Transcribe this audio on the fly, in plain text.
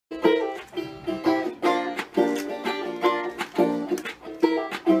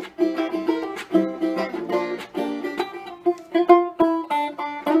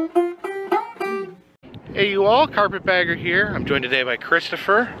all, Carpetbagger here. I'm joined today by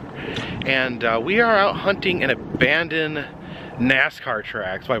Christopher, and we are out hunting an abandoned Nascar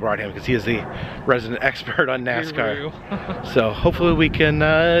track. That's why I brought him, because he is the resident expert on NASCAR. So hopefully we can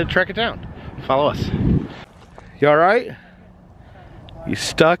track it down. Follow us. You all right? You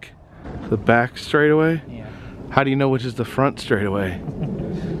stuck? The back straightaway? Yeah. How do you know which is the front straightaway?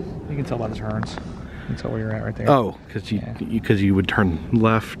 You can tell by the turns. You can tell where you're at right there. Oh, because you would turn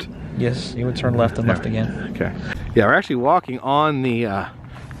left. Yes, you would turn left and left again. Okay. Yeah, we're actually walking on the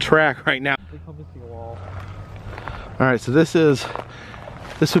track right now. All right, so this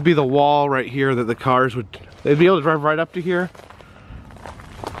would be the wall right here that the cars they'd be able to drive right up to here.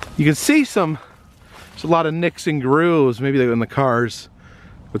 You can see there's a lot of nicks and grooves. Maybe when the cars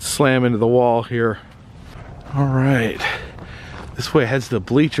would slam into the wall here. All right, this way heads to the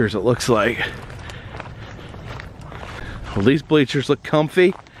bleachers, it looks like. Well, these bleachers look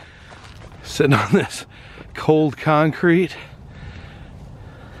comfy. Sitting on this cold concrete.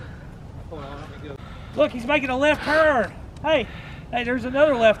 Look, he's making a left turn. Hey, there's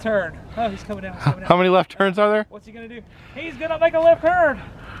another left turn. Oh, he's coming down. How many left turns are there? What's he gonna do? He's gonna make a left turn.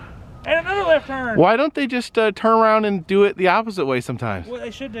 And another left turn. Why don't they just turn around and do it the opposite way sometimes? What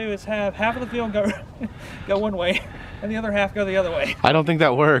they should do is have half of the field go one way and the other half go the other way. I don't think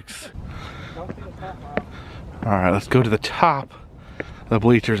that works. All right, let's go to the top of the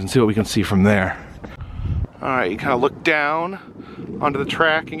bleachers and see what we can see from there. All right, you kind of look down onto the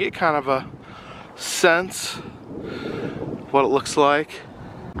track and get kind of a sense of what it looks like.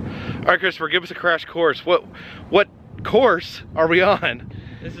 All right, Christopher, give us a crash course. What course are we on?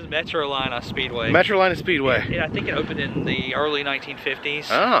 This is Metrolina Speedway. Metrolina Speedway. Yeah, I think it opened in the early 1950s.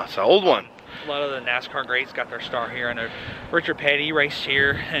 Ah, it's an old one. A lot of the NASCAR greats got their start here. I know Richard Petty raced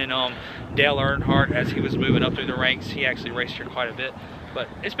here, and Dale Earnhardt, as he was moving up through the ranks, he actually raced here quite a bit. But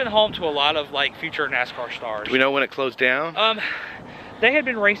it's been home to a lot of like future NASCAR stars. Do we know when it closed down? They had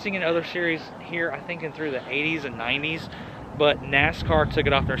been racing in other series here, I think, in through the 80s and 90s, but NASCAR took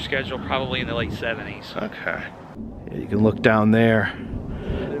it off their schedule probably in the late 70s. Okay. Yeah, you can look down there.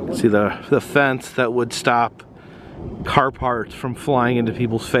 See the fence that would stop car parts from flying into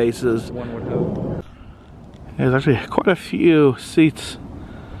people's faces. One would hope. There's actually quite a few seats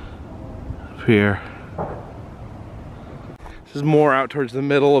up here. This is more out towards the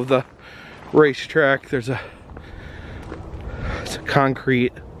middle of the racetrack. It's a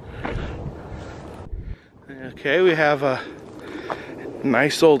concrete. Okay, we have a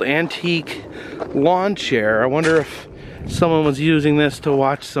nice old antique lawn chair. I wonder if someone was using this to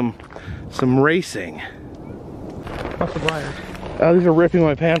watch some racing. What's the briars? Oh, these are ripping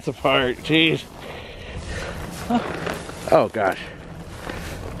my pants apart. Jeez. Oh gosh.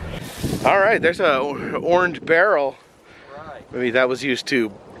 All right, there's a orange barrel. Right. Maybe that was used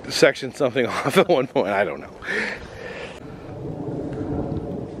to section something off at one point. I don't know.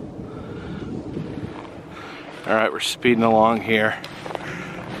 All right, we're speeding along here.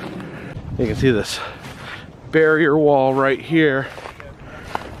 You can see this barrier wall right here.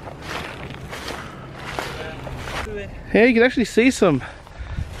 Yeah, you can actually see some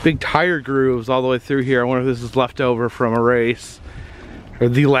big tire grooves all the way through here. I wonder if this is left over from a race, or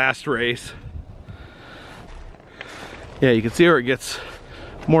the last race. Yeah, you can see where it gets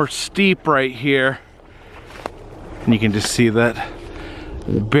more steep right here. And you can just see that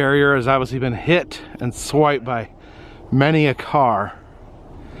the barrier has obviously been hit and swiped by many a car.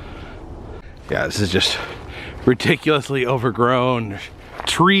 Yeah, this is just ridiculously overgrown.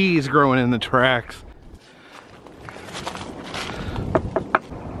 Trees growing in the tracks.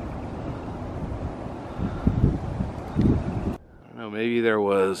 Maybe there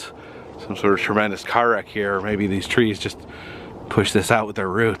was some sort of tremendous car wreck here, or maybe these trees just push this out with their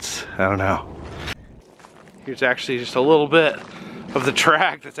roots. I don't know. Here's actually just a little bit of the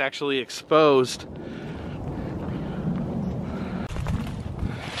track that's actually exposed.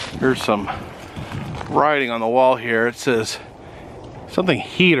 Here's some writing on the wall here. It says something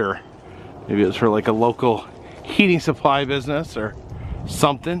heater. Maybe it's for like a local heating supply business or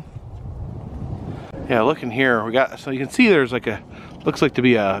something. Yeah, look in here. So you can see there's like looks like to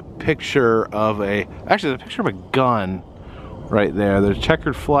be a picture of actually there's a picture of a gun right there. There's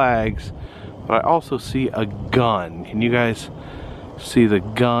checkered flags, but I also see a gun. Can you guys see the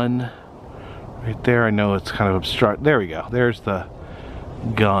gun right there? I know it's kind of obstruct. There we go. There's the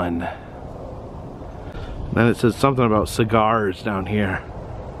gun. Then it says something about cigars down here.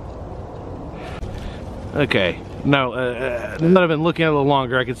 Okay, now that I've been looking at it a little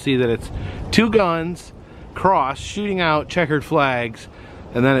longer, I can see that it's two guns crossed, shooting out checkered flags,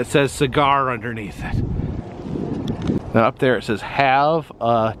 and then it says cigar underneath it. Now up there it says have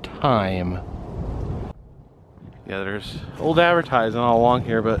a time. Yeah, there's old advertising all along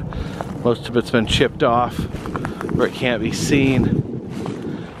here, but most of it's been chipped off where it can't be seen.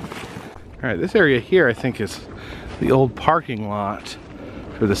 All right, this area here I think is the old parking lot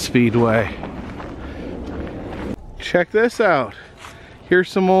for the Speedway. Check this out. Here's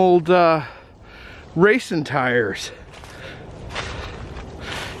some old racing tires.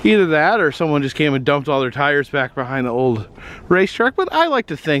 Either that or someone just came and dumped all their tires back behind the old racetrack, but I like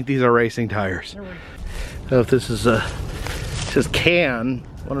to think these are racing tires. I don't know if this is it says can.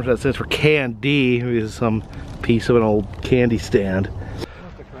 I wonder if that stands for candy. Maybe this is some piece of an old candy stand.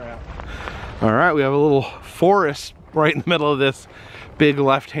 What the crap? All right, we have a little forest right in the middle of this big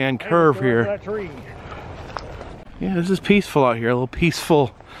left-hand curve here. That tree. Yeah, this is peaceful out here. A little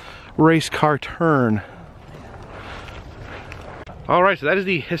peaceful race car turn. All right, so that is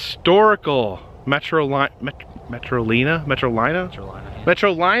the historical Metrolina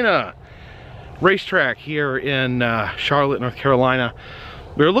racetrack here in Charlotte, North Carolina.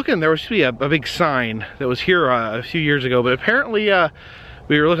 We were looking, there was supposed to be a big sign that was here a few years ago, but apparently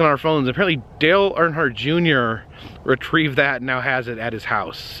we were looking on our phones. Apparently Dale Earnhardt Jr. retrieved that and now has it at his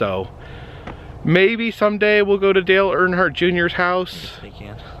house. So maybe someday we'll go to Dale Earnhardt Jr.'s house. They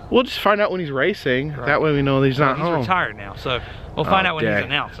can. We'll just find out when he's racing. Right. That way we know that he's not home. He's retired now, so we'll find out when he's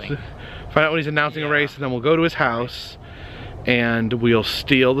announcing. Find out when he's announcing a race, and then we'll go to his house and we'll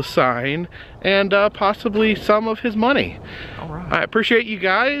steal the sign and possibly some of his money. All right. I appreciate you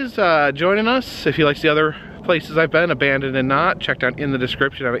guys joining us. If you like the other places I've been, Abandoned and Not, check down in the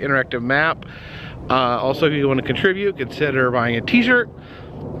description. I have an interactive map. Also, if you want to contribute, consider buying a t-shirt.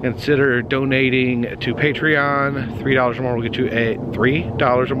 Consider donating to Patreon. $3 or more will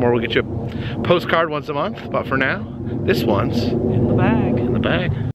get you a postcard once a month. But for now, this one's in the bag. In the bag.